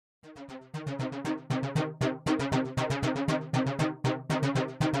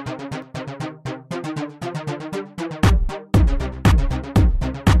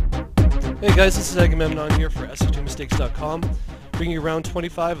Hey guys, this is Agamemnon here for SH2Mistakes.com, bringing you round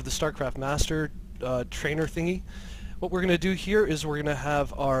 25 of the Starcraft Master trainer thingy. What we're going to do here is we're going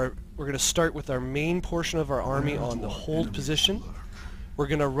to start with our main portion of our army on the hold position. We're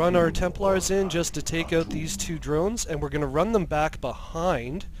going to run our Templars in just to take out these two drones, and we're going to run them back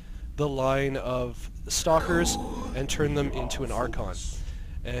behind the line of stalkers and turn them into an Archon.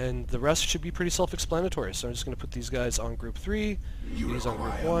 And the rest should be pretty self-explanatory. So I'm just going to put these guys on group 3, these on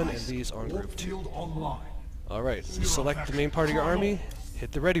group 1, and these on group 2. Alright, select the main part of your army,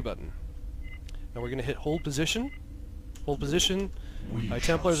 hit the ready button. Now we're going to hit hold position. Hold position. My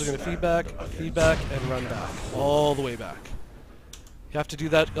Templars are going to feedback, and run back. All the way back. You have to do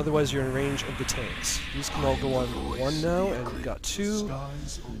that, otherwise you're in range of the tanks. These can all go on 1 now, and we've got 2.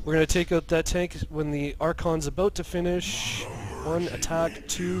 We're going to take out that tank when the Archon's about to finish. 1, attack,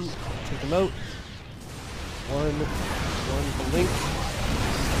 2, take them out. 1, blink.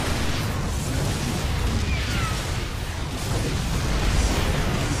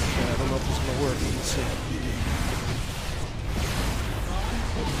 Okay, I don't know if this is going to work, let's see.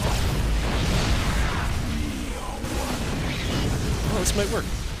 Oh, this might work.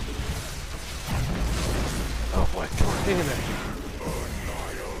 Oh boy, come on, hang in there.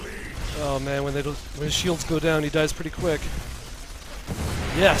 Oh man, when his shields go down, he dies pretty quick.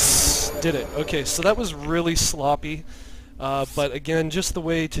 Yes! Did it. Okay, so that was really sloppy. But again, just the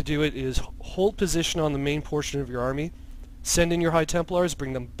way to do it is hold position on the main portion of your army, send in your High Templars,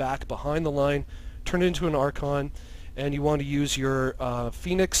 bring them back behind the line, turn it into an Archon, and you want to use your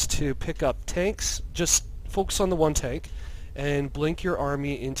Phoenix to pick up tanks. Just focus on the one tank, and blink your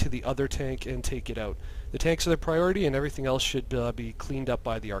army into the other tank and take it out. The tanks are the priority, and everything else should be cleaned up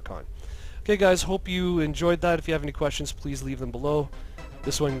by the Archon. Okay guys, hope you enjoyed that. If you have any questions, please leave them below.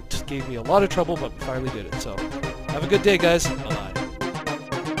 This one gave me a lot of trouble, but finally did it. So, have a good day, guys. Bye.